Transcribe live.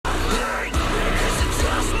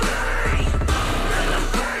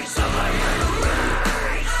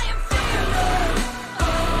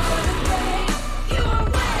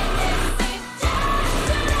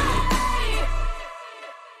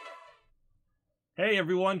Hey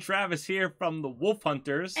everyone, Travis here from the Wolf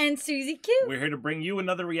HunterZ. And Suzi Q. We're here to bring you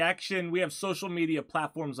another reaction. We have social media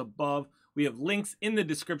platforms above. We have links in the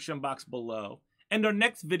description box below. And our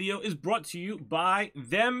next video is brought to you by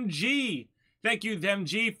ThemG. Thank you,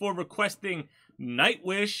 ThemG, for requesting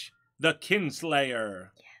Nightwish, the Kinslayer.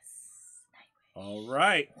 Yes, Nightwish. All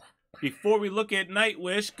right. Before we look at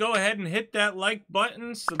Nightwish, go ahead and hit that like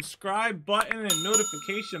button, subscribe button, and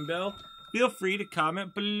notification bell. Feel free to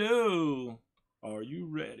comment below. Are you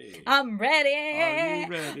ready? I'm ready. Are you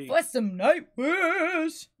ready? For some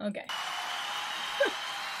Nightwish. Okay.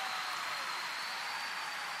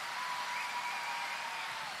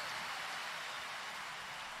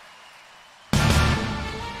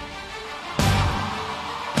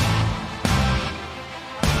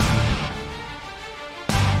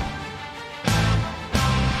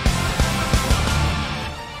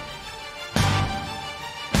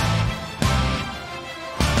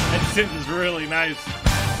 This is really nice.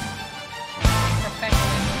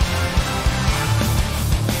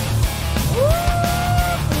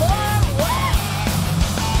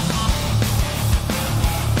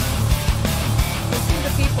 Listen to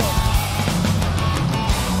the people.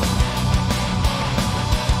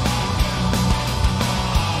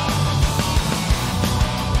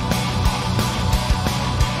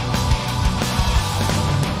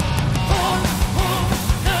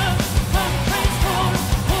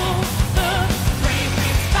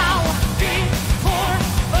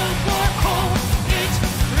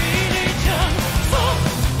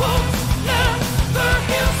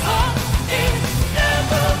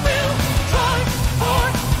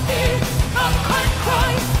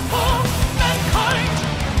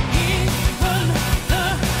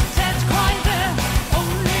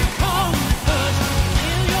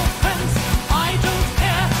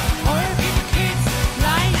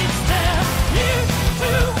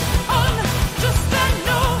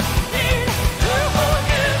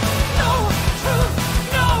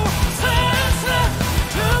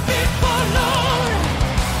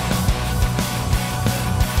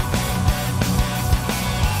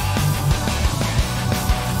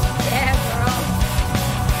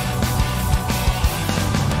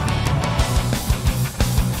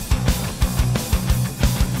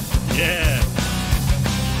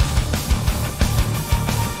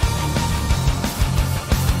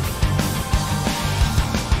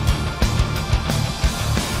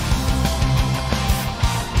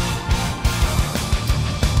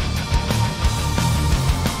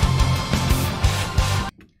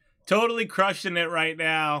 Totally crushing it right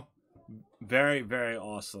now. Very, very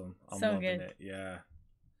awesome. I'm So loving good. it.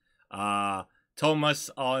 Yeah. Thomas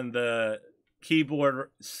on the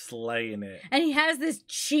keyboard slaying it. And he has this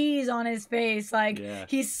cheese on his face. Like, Yeah.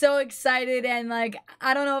 he's so excited. And, like,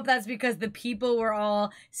 I don't know if that's because the people were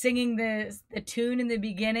all singing the tune in the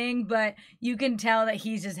beginning, but you can tell that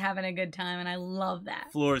he's just having a good time. And I love that.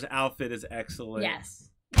 Floor's outfit is excellent. Yes.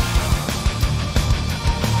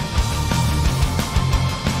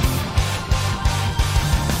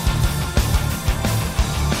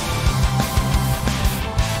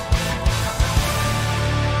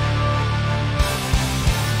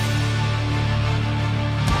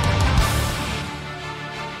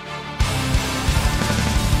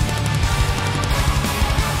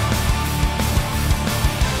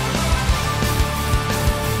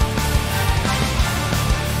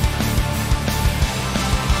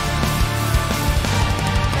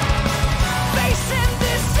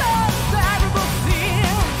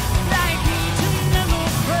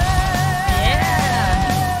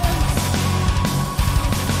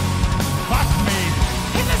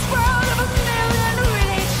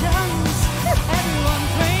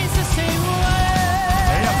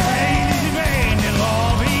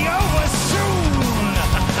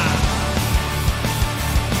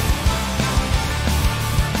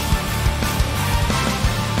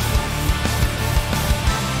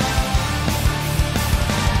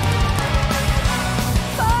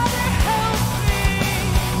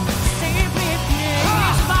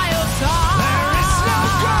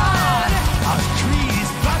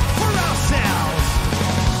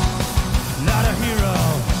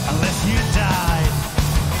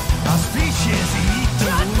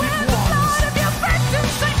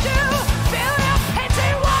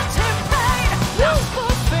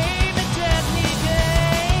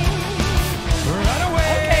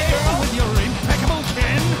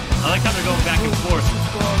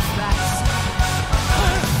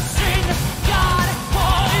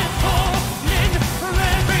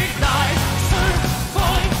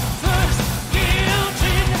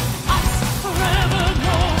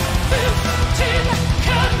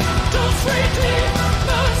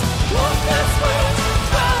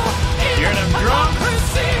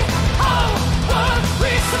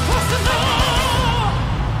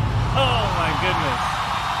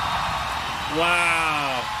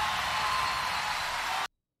 Wow.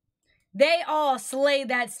 They all slayed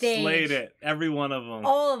that stage. Slayed it. Every one of them.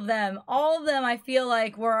 All of them. All of them, I feel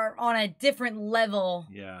like, were on a different level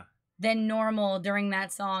than normal during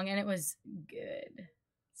that song, and it was good.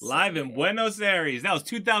 Live in Buenos Aires. That was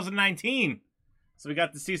 2019. So we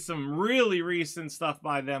got to see some really recent stuff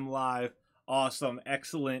by them live. Awesome.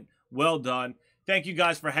 Excellent. Well done. Thank you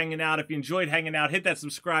guys for hanging out. If you enjoyed hanging out, hit that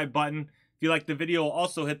subscribe button. If you liked the video,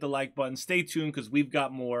 also hit the like button. Stay tuned because we've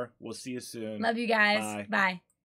got more. We'll see you soon. Love you guys. Bye. Bye.